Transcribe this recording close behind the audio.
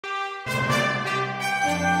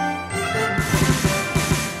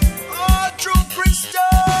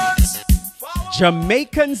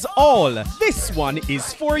Jamaicans all, this one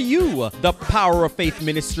is for you. The Power of Faith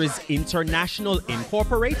Ministries International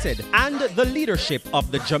Incorporated and the leadership of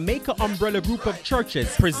the Jamaica Umbrella Group of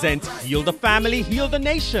Churches present Heal the Family, Heal the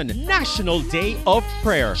Nation National Day of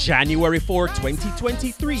Prayer, January 4,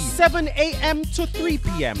 2023, 7 a.m. to 3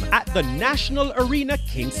 p.m. at the National Arena,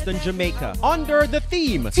 Kingston, Jamaica, under the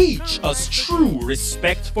theme, Teach Us True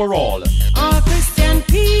Respect for All. All Christian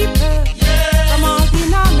people, from all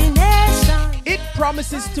denominations. It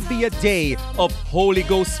promises to be a day of Holy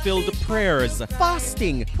Ghost-filled prayers,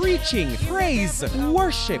 fasting, preaching, praise,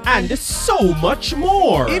 worship, and so much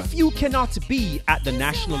more. If you cannot be at the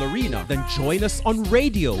National Arena, then join us on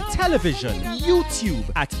radio, television, YouTube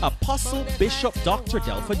at Apostle Bishop Dr.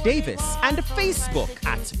 Delpha Davis and Facebook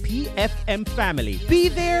at PFM Family. Be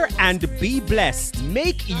there and be blessed.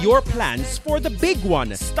 Make your plans for the big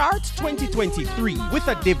one. Start 2023 with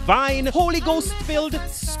a divine Holy Ghost-filled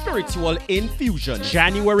spiritual infusion.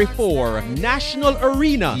 January 4, National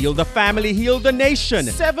Arena. Heal the Family, Heal the Nation.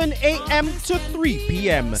 7 a.m. to 3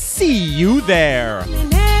 p.m. See you there.